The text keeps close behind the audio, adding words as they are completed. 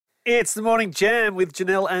It's the Morning Jam with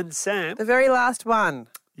Janelle and Sam. The very last one.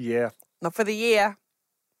 Yeah, Not for the year.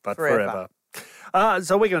 but Forever.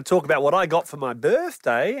 So we're going to talk about what I got for my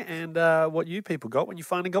birthday and what you people got when you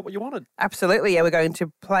finally got what you wanted. Absolutely. Yeah, we're going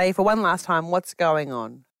to play for one last time What's Going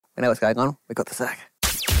On. We know what's going on. We got the sack.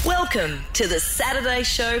 Welcome to the Saturday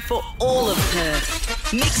show for all of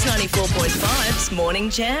Perth. Mix 94.5's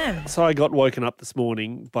Morning Jam. So I got woken up this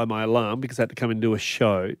morning by my alarm because I had to come and do a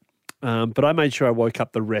show. But I made sure I woke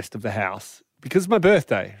up the rest of the house because it's my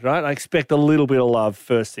birthday, right? I expect a little bit of love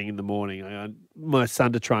first thing in the morning. I want my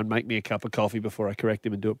son to try and make me a cup of coffee before I correct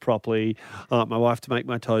him and do it properly. I want my wife to make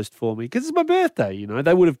my toast for me because it's my birthday, you know.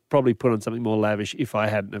 They would have probably put on something more lavish if I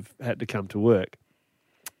hadn't have had to come to work.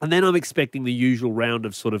 And then I'm expecting the usual round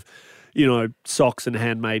of sort of, you know, socks and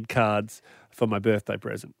handmade cards for my birthday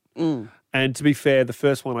present. And to be fair, the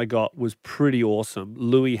first one I got was pretty awesome.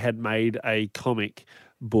 Louis had made a comic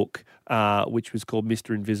book, which was called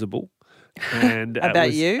Mr. Invisible. And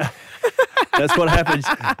About you? That's what happens.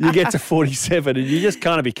 You get to 47 and you just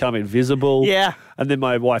kind of become invisible. Yeah. And then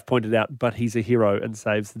my wife pointed out, but he's a hero and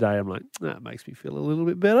saves the day. I'm like, that makes me feel a little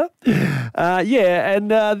bit better. Then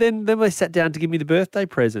they sat down to give me the birthday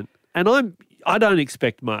present. And I don't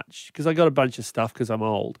expect much because I got a bunch of stuff because I'm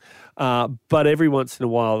old. But every once in a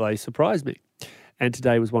while they surprise me. And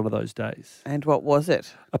today was one of those days. And what was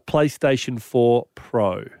it? A PlayStation 4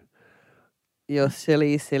 Pro. Your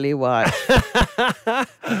silly, silly wife.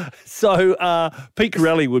 So Pete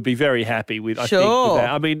Corelli would be very happy with, I think, with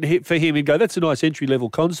that. I mean, for him, he'd go, that's a nice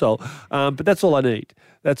entry-level console, but that's all I need.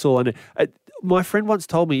 That's all I need. My friend once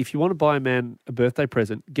told me, if you want to buy a man a birthday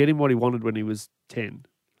present, get him what he wanted when he was 10.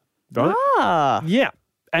 Right? Ah. Yeah,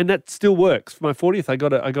 and that still works. For my 40th, I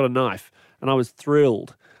got a knife, and I was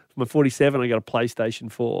thrilled. For my 47, I got a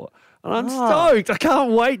PlayStation 4. And I'm stoked. I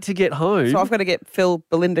can't wait to get home. So I've got to get Phil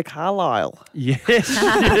Belinda Carlisle. Yes,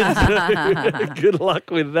 you do. Good luck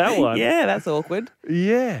with that one. Yeah, that's awkward.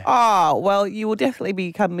 Yeah. Oh, well, you will definitely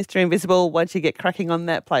become Mr. Invisible once you get cracking on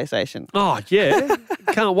that PlayStation. Oh, yeah.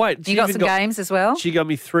 Can't wait. You got some games as well? She got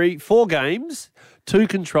me 4 games, 2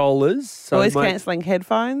 controllers. So Noise cancelling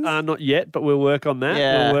headphones? Not yet, but we'll work on that.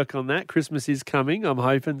 Yeah. We'll work on that. Christmas is coming. I'm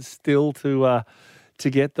hoping still to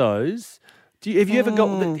get those. Have you ever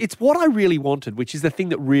got? It's what I really wanted, which is the thing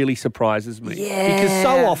that really surprises me. Yeah. Because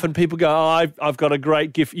so often people go, oh, I've got a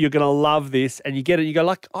great gift. You're going to love this. And you get it and you go,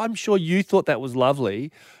 like, I'm sure you thought that was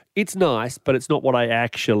lovely. It's nice, but it's not what I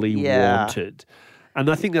actually wanted. And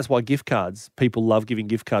I think that's why people love giving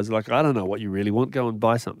gift cards. They're like, I don't know what you really want. Go and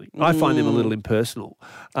buy something. I find them a little impersonal.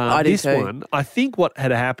 I do this too. one, I think what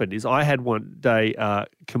had happened is I had one day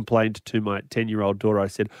complained to my 10-year-old daughter. I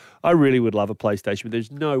said, I really would love a PlayStation, but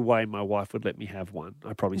there's no way my wife would let me have one.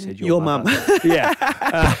 I probably said your mum. Yeah.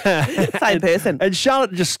 Same person. And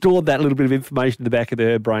Charlotte just stored that little bit of information in the back of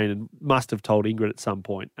her brain and must have told Ingrid at some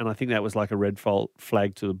point. And I think that was like a red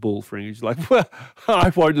flag to the bull for Ingrid. She's like, well, I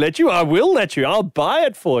won't let you. I will let you. I'll buy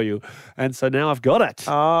it for you. And so now I've got it.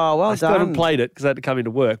 Oh, well I still haven't done. played it because I had to come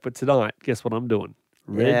into work. But tonight, guess what I'm doing?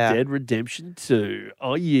 Red Yeah. Dead Redemption 2.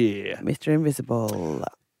 Oh, yeah. Mr. Invisible.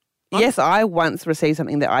 Yes, I once received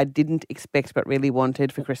something that I didn't expect but really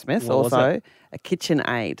wanted for Christmas. What was also, it? a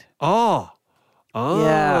KitchenAid. Oh.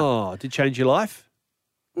 Yeah. Did it change your life?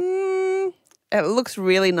 It looks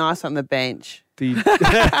really nice on the bench. They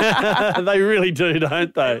really do,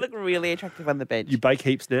 don't They they? look really attractive on the bench. You bake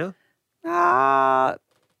heaps now?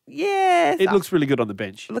 Yes. It looks really good on the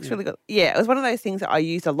bench. It looks really good. Yeah, it was one of those things that I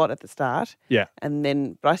used a lot at the start. Yeah.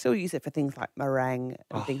 But I still use it for things like meringue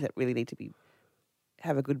and things that really need to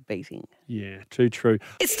have a good beating. Yeah, too true.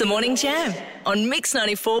 It's the Morning Jam on Mix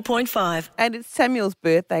 94.5. And it's Samuel's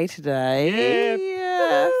birthday today.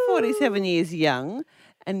 Yeah, 47 years young.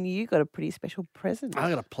 And you got a pretty special present. I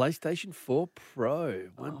got a PlayStation 4 Pro,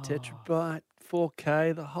 1 terabyte,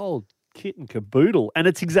 4K, the whole kit and caboodle. And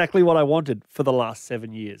it's exactly what I wanted for the last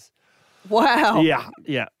 7 years. Wow. Yeah.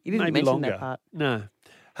 You didn't Maybe mention longer. that part. No.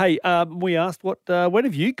 Hey, we asked when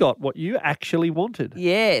have you got what you actually wanted?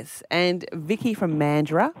 Yes. And Vicky from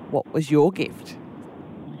Mandurah, what was your gift?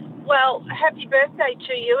 Well, happy birthday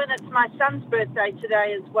to you, and it's my son's birthday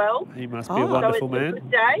today as well. He must be a Oh. wonderful so it's man. a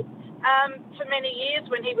good day. For many years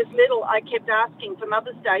when he was little, I kept asking for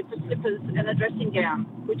Mother's Day for slippers and a dressing gown,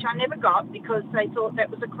 which I never got because they thought that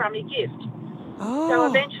was a crummy gift. So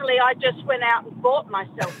eventually I just went out and bought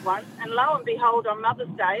myself one, and lo and behold, on Mother's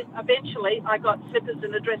Day, eventually I got slippers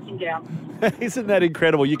and a dressing gown. Isn't that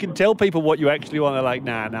incredible? You can tell people what you actually want. They're like,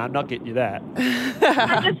 nah, I'm not getting you that.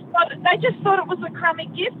 They just thought it was a crummy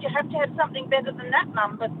gift. You have to have something better than that,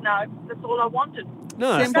 Mum. But no, that's all I wanted.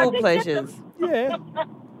 No, Simple So- pleasures. yeah.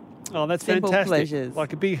 Oh, that's Simple fantastic. pleasures.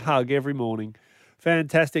 Like a big hug every morning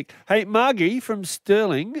Fantastic. Hey, Margie from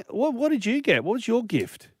Stirling, what did you get? What was your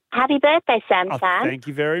gift? Happy birthday, Sam. Thank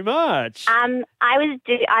you very much. I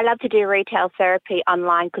love to do retail therapy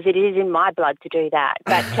online because it is in my blood to do that.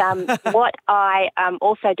 But what I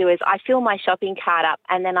also do is I fill my shopping cart up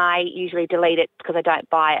and then I usually delete it because I don't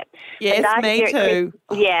buy it. Yes, me too.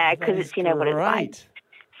 Yeah, because it's what it's like. Great.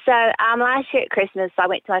 So last year at Christmas, I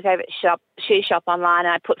went to my favourite shoe shop online,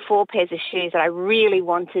 and I put 4 pairs of shoes that I really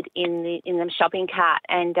wanted in the shopping cart,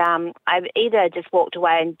 and I've either just walked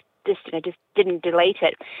away and just didn't delete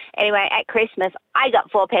it. Anyway, at Christmas, I got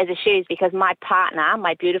 4 pairs of shoes because my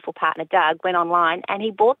beautiful partner, Doug, went online and he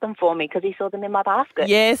bought them for me because he saw them in my basket.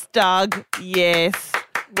 Yes, Doug. Yes.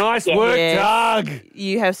 Nice work, Yes. Doug.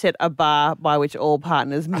 You have set a bar by which all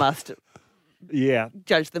partners must Yeah.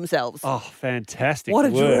 judge themselves. Oh, fantastic. What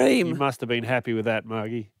a work. dream. You must have been happy with that,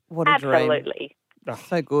 Margie. What a dream. Absolutely.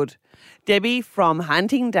 So good. Debbie from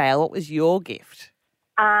Huntingdale, what was your gift?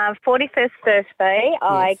 41st birthday,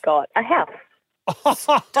 I got a house.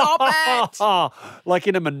 Stop it! Like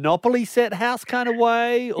in a Monopoly set house kind of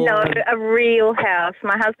way? Or... No, a real house.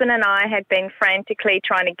 My husband and I had been frantically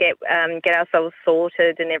trying to get ourselves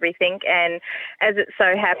sorted and everything, and as it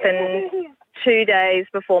so happened, 2 days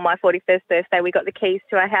before my 41st birthday, we got the keys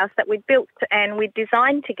to our house that we'd built and we'd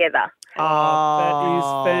designed together.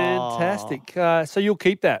 Oh, that is fantastic. So you'll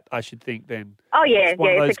keep that, I should think, then. Oh, yeah, It's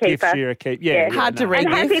one of those it's a keeper. gifts you're a keep. Yeah, Hard to read.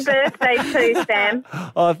 And happy birthday too, Sam.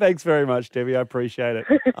 Oh, thanks very much, Debbie. I appreciate it.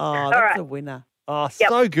 Oh, that's right. a winner. Oh, Yep.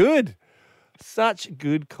 so good. Such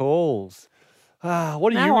good calls.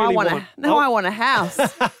 What do you Now really I want? Now I want a house.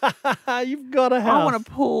 You've got a house. I want a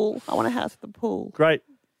pool. I want a house with a pool. Great.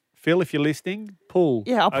 Phil, if you're listening, pool.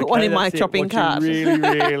 Yeah, I'll put one in my that's it. shopping What you cart. really,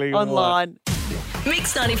 really want. Online.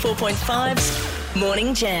 Mix 94.5's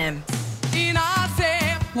Morning Jam.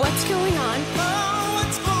 What's going on?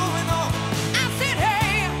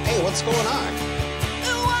 Hey, what's going on?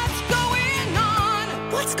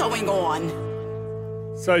 What's going on?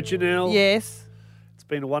 So, Janelle, Yes. it's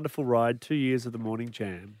been a wonderful ride. 2 years of the Morning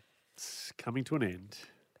Jam. It's coming to an end.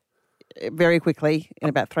 Very quickly, in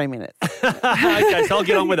about 3 minutes. Okay, so I'll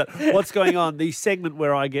get on with it. What's going on? The segment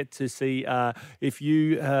where I get to see if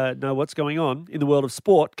you know what's going on in the world of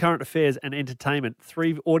sport, current affairs and entertainment.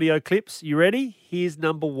 3 audio clips. You ready? Here's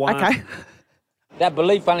number 1. Okay. That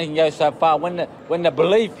belief only can go so far. When the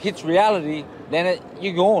belief hits reality, then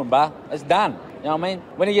you're gone, bruh. It's done. You know what I mean?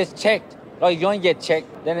 When it gets checked, like you're going to get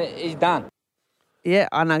checked, then it's done. Yeah,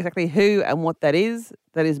 I know exactly who and what that is.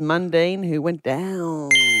 That is Mundine, who went down.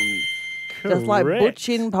 Just like Correct. Butch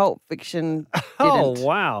in Pulp Fiction didn't. Oh,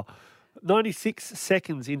 wow. 96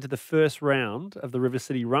 seconds into the first round of the River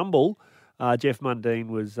City Rumble, Jeff Mundine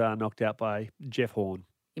was knocked out by Jeff Horn.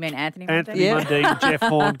 You mean Anthony? Anthony Yeah. Mundine, Jeff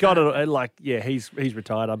Horn. Got it. He's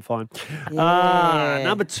retired. I'm fine. Yeah.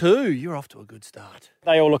 Number 2, you're off to a good start.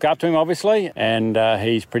 They all look up to him, obviously, and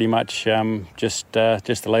he's pretty much just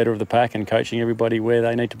the leader of the pack and coaching everybody where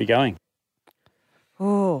they need to be going.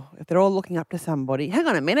 Oh, if they're all looking up to somebody. Hang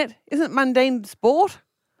on a minute. Isn't Mundine sport?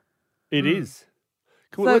 It is.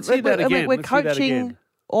 Cool. Let's hear that again. We're Let's hear that coaching, again.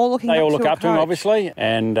 all looking They up all to look a up to him, coach. obviously,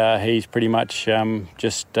 and he's pretty much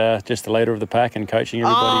just the leader of the pack and coaching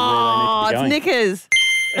everybody Oh, where they need to be going. it's Knickers.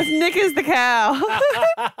 It's Knickers the cow.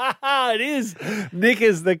 It is.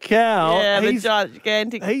 Knickers the cow. Yeah, the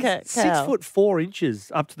gigantic He's cow.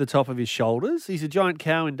 6'4" up to the top of his shoulders. He's a giant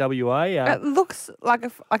cow in WA. It looks like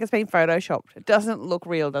it's been photoshopped. It doesn't look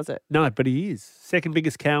real, does it? No, but he is. Second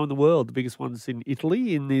biggest cow in the world. The biggest one's in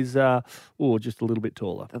Italy and is just a little bit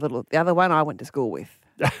taller. The other one I went to school with.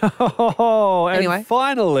 And Anyway.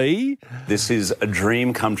 finally, This is a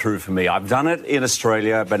dream come true for me. I've done it in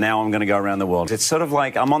Australia, but now I'm going to go around the world. It's sort of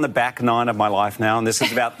like I'm on the back 9 of my life now, and this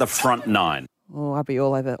is about the front 9. Oh, I'd be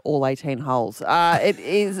all over all 18 holes. It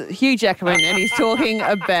is Hugh Jackman, and he's talking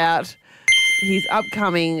about his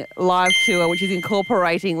upcoming live tour, which is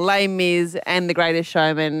incorporating Les Mis and The Greatest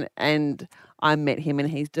Showman, and I met him, and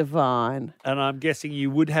he's divine. and I'm guessing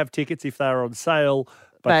you would have tickets if they were on sale,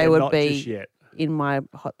 but They they're would not be just yet. in my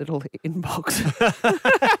hot little inbox.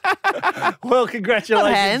 Well, Not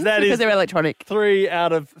congratulations. hands, That because is they're electronic. 3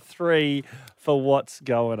 out of 3 for what's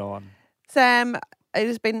going on. Sam, it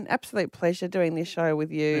has been an absolute pleasure doing this show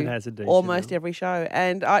with you. It has indeed, Almost Janelle. every show.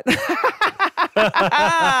 And I...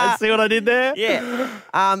 See what I did there? Yeah.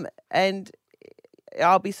 And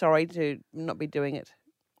I'll be sorry to not be doing it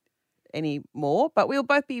anymore, but we'll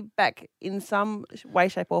both be back in some way,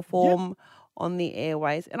 shape or form on the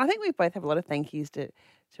airways. And I think we both have a lot of thank yous to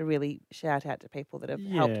really shout out to people that have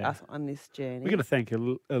helped Yeah. us on this journey. We're going to thank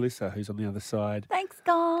Alyssa, who's on the other side. Thanks,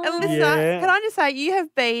 guys. Alyssa, Yeah. can I just say, you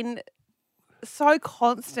have been so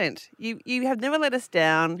constant. You have never let us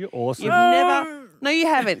down. You're awesome. You've never. No, you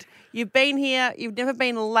haven't. You've been here. You've never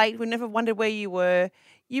been late. We've never wondered where you were.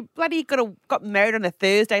 You bloody got married on a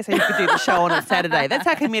Thursday so you could do the show on a Saturday. That's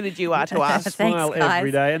how committed you are to us. Smile guys.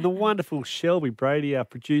 every day. And the wonderful Shelby Brady, our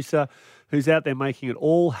producer, who's out there making it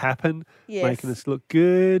all happen, Yes. making us look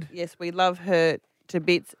good. Yes, we love her to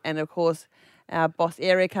bits. And, of course, our boss,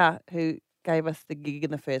 Erica, who gave us the gig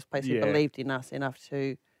in the first place, who Yeah. believed in us enough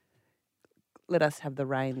to let us have the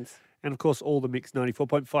reins. And, of course, all the Mix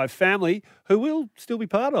 94.5 family who we'll still be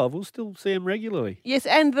part of. We'll still see them regularly. Yes,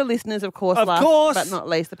 and the listeners, of course, Of last course. but not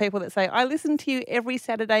least, the people that say, I listen to you every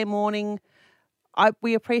Saturday morning.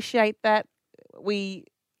 We appreciate that. We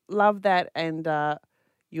love that. And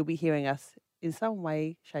you'll be hearing us in some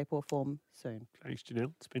way, shape or form soon. Thanks,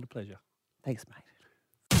 Janelle. It's been a pleasure. Thanks,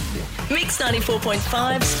 mate. Mix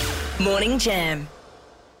 94.5's Morning Jam.